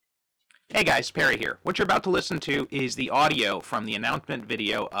Hey guys, Perry here. What you're about to listen to is the audio from the announcement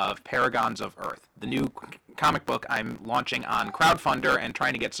video of Paragons of Earth, the new comic book I'm launching on Crowdfunder and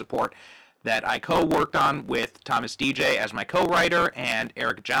trying to get support that I co-worked on with Thomas DJ as my co-writer and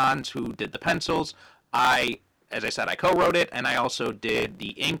Eric Johns, who did the pencils. As I said, I co-wrote it, and I also did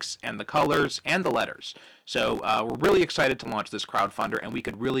the inks and the colors and the letters. So we're really excited to launch this crowdfunder, and we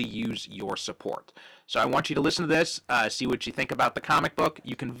could really use your support. So I want you to listen to this, see what you think about the comic book.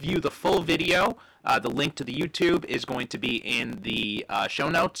 You can view the full video. The link to the YouTube is going to be in the show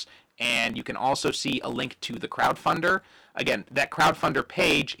notes, and you can also see a link to the crowdfunder. Again, that crowdfunder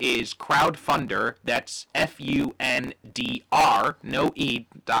page is crowdfunder, that's FUNDR, no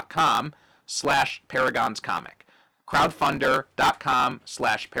e.com/paragonscomic.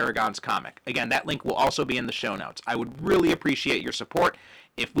 Crowdfunder.com/paragonscomic. Again, that link will also be in the show notes. I would really appreciate your support.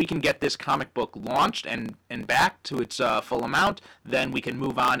 If we can get this comic book launched and back to its full amount, then we can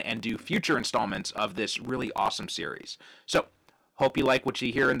move on and do future installments of this really awesome series. So, hope you like what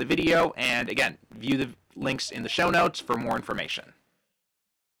you hear in the video, and again, view the links in the show notes for more information.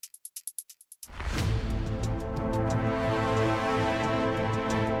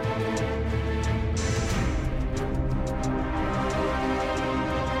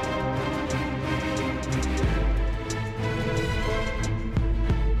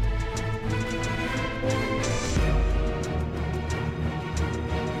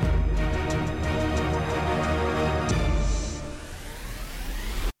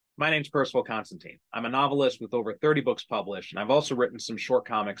 My name's Percival Constantine. I'm a novelist with over 30 books published, and I've also written some short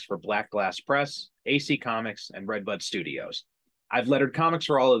comics for Black Glass Press, AC Comics, and Redbud Studios. I've lettered comics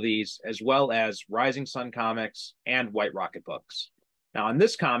for all of these, as well as Rising Sun Comics and White Rocket Books. Now, on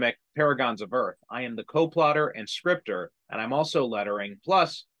this comic, Paragons of Earth, I am the co-plotter and scripter, and I'm also lettering.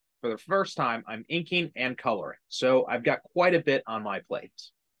 Plus, for the first time, I'm inking and coloring. So I've got quite a bit on my plate.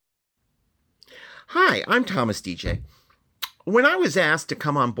 Hi, I'm Thomas DJ. When I was asked to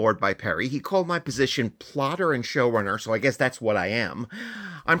come on board by Perry, he called my position plotter and showrunner, so I guess that's what I am.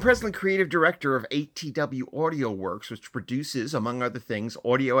 I'm presently creative director of ATW Audio Works, which produces, among other things,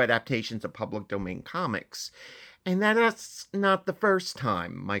 audio adaptations of public domain comics. And that's not the first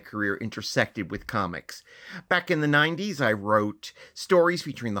time my career intersected with comics. Back in the 90s, I wrote stories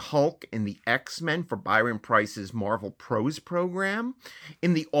featuring the Hulk and the X-Men for Byron Price's Marvel Prose program.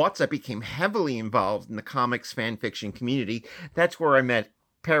 In the aughts, I became heavily involved in the comics fan fiction community. That's where I met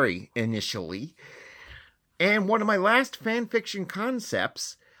Perry initially. And one of my last fan fiction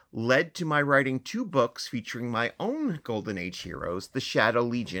concepts led to my writing 2 books featuring my own Golden Age heroes, the Shadow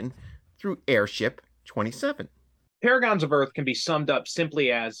Legion, through Airship 27. Paragons of Earth can be summed up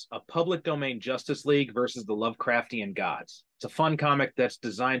simply as a public domain Justice League versus the Lovecraftian gods. It's a fun comic that's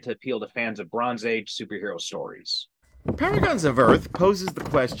designed to appeal to fans of Bronze Age superhero stories. Paragons of Earth poses the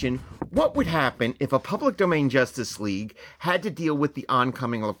question, what would happen if a public domain Justice League had to deal with the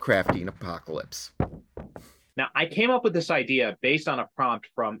oncoming Lovecraftian apocalypse? Now, I came up with this idea based on a prompt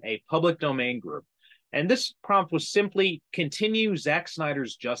from a public domain group. And this prompt was simply continue Zack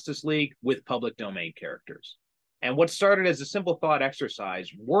Snyder's Justice League with public domain characters. And what started as a simple thought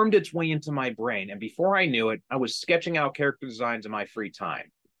exercise wormed its way into my brain, and before I knew it, I was sketching out character designs in my free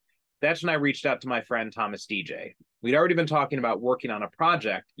time. That's when I reached out to my friend Thomas DJ. We'd already been talking about working on a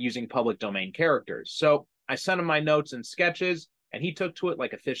project using public domain characters, so I sent him my notes and sketches, and he took to it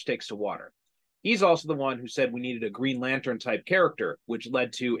like a fish takes to water. He's also the one who said we needed a Green Lantern-type character, which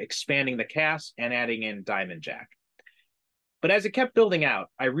led to expanding the cast and adding in Diamond Jack. But as it kept building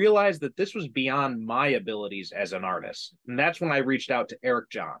out, I realized that this was beyond my abilities as an artist. And that's when I reached out to Eric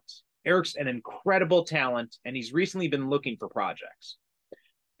Johns. Eric's an incredible talent, and he's recently been looking for projects.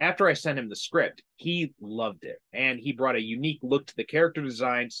 After I sent him the script, he loved it, and he brought a unique look to the character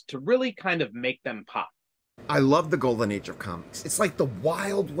designs to really kind of make them pop. I love the Golden Age of comics. It's like the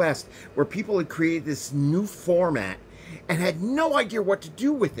Wild West, where people had created this new format and had no idea what to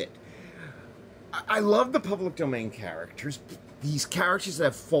do with it. I love the public domain characters, these characters that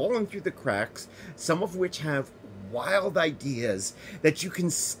have fallen through the cracks, some of which have wild ideas that you can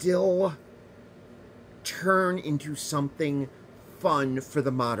still turn into something fun for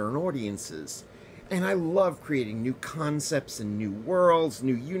the modern audiences. And I love creating new concepts and new worlds,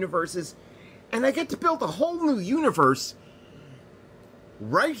 new universes, and I get to build a whole new universe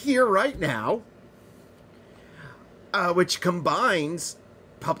right here, right now, which combines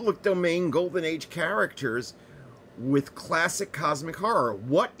public domain Golden Age characters with classic cosmic horror.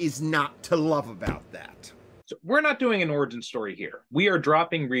 What is not to love about that? So we're not doing an origin story here. We are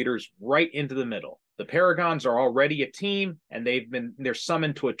dropping readers right into the middle. The Paragons are already a team, and they're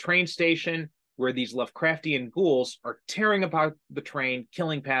summoned to a train station where these Lovecraftian ghouls are tearing apart the train,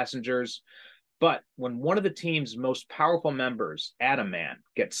 killing passengers. But when one of the team's most powerful members, Adam Man,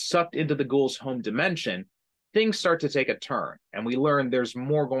 gets sucked into the ghoul's home dimension, things start to take a turn, and we learn there's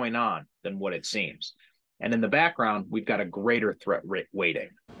more going on than what it seems. And in the background, we've got a greater threat waiting.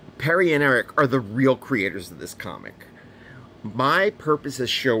 Perry and Eric are the real creators of this comic. My purpose as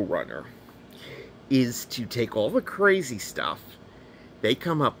showrunner is to take all the crazy stuff they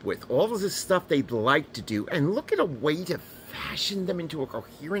come up with, all of the stuff they'd like to do, and look at a way to fashion them into a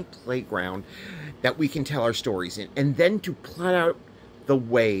coherent playground that we can tell our stories in, and then to plot out the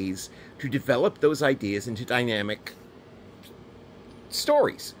ways to develop those ideas into dynamic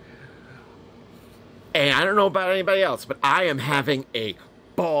stories. And I don't know about anybody else, but I am having a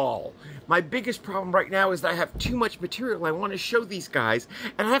ball. My biggest problem right now is that I have too much material I want to show these guys,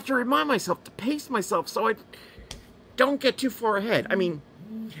 and I have to remind myself to pace myself so I don't get too far ahead. I mean,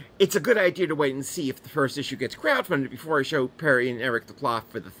 it's a good idea to wait and see if the first issue gets crowdfunded before I show Perry and Eric the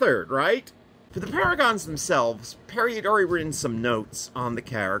plot for the third, right? For the Paragons themselves, Perry had already written some notes on the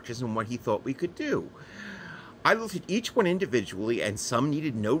characters and what he thought we could do. I looked at each one individually, and some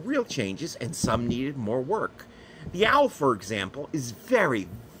needed no real changes, and some needed more work. The owl, for example, is very,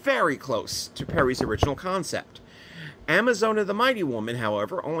 very close to Perry's original concept. Amazona the Mighty Woman,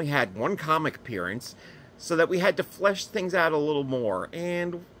 however, only had one comic appearance, so that we had to flesh things out a little more.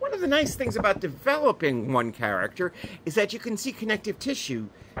 And one of the nice things about developing one character is that you can see connective tissue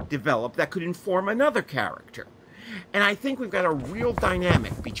develop that could inform another character. And I think we've got a real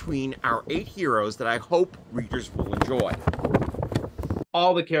dynamic between our 8 heroes that I hope readers will enjoy.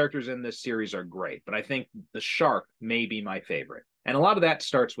 All the characters in this series are great, but I think the Shark may be my favorite. And a lot of that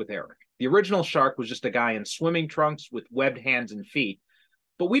starts with Eric. The original Shark was just a guy in swimming trunks with webbed hands and feet,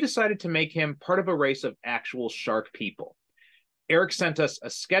 but we decided to make him part of a race of actual shark people. Eric sent us a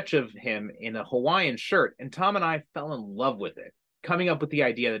sketch of him in a Hawaiian shirt, and Tom and I fell in love with it, coming up with the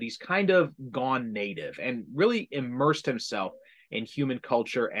idea that he's kind of gone native and really immersed himself in human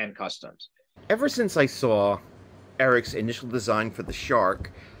culture and customs. Ever since I saw Eric's initial design for the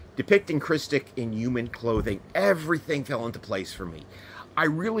Shark, depicting Christic in human clothing, everything fell into place for me. I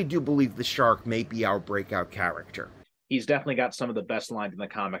really do believe the Shark may be our breakout character. He's definitely got some of the best lines in the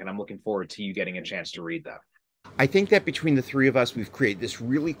comic, and I'm looking forward to you getting a chance to read them. I think that between the three of us, we've created this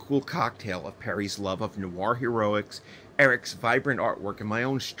really cool cocktail of Perry's love of noir heroics, Eric's vibrant artwork, and my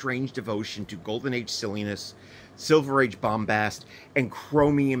own strange devotion to Golden Age silliness, Silver Age bombast, and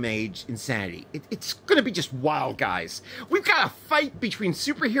Chromium Age insanity. It's going to be just wild, guys. We've got a fight between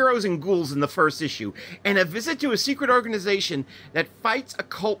superheroes and ghouls in the first issue, and a visit to a secret organization that fights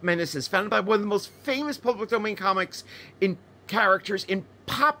occult menaces founded by one of the most famous public domain comics in characters in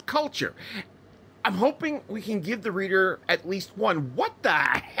pop culture. I'm hoping we can give the reader at least one what the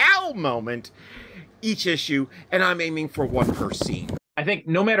hell moment each issue, and I'm aiming for one per scene. I think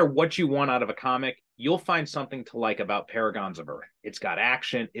no matter what you want out of a comic, you'll find something to like about Paragons of Earth. It's got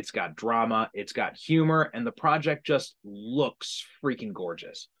action, it's got drama, it's got humor, and the project just looks freaking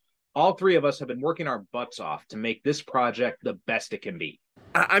gorgeous. All 3 of us have been working our butts off to make this project the best it can be.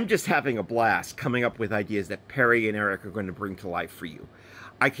 I'm just having a blast coming up with ideas that Perry and Eric are going to bring to life for you.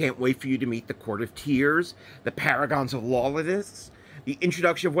 I can't wait for you to meet the Court of Tears, the Paragons of Lawlessness, the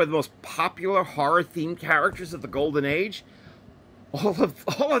introduction of one of the most popular horror-themed characters of the Golden Age. All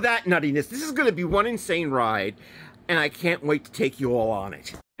of that nuttiness. This is going to be one insane ride, and I can't wait to take you all on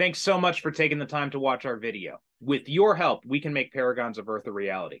it. Thanks so much for taking the time to watch our video. With your help, we can make Paragons of Earth a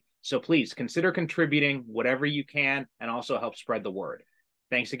reality. So please consider contributing whatever you can and also help spread the word.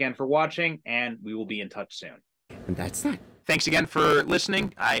 Thanks again for watching, and we will be in touch soon. And that's that. Thanks again for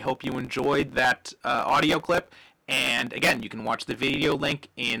listening. I hope you enjoyed that audio clip. And again, you can watch the video link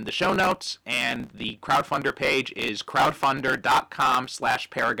in the show notes, and the crowdfunder page is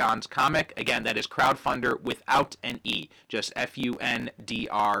crowdfunder.com/paragonscomic. Again, that is crowdfunder without an E, just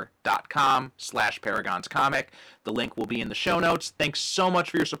fundr.com/paragonscomic. The link will be in the show notes. Thanks so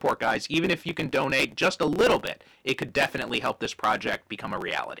much for your support, guys. Even if you can donate just a little bit, it could definitely help this project become a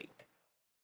reality.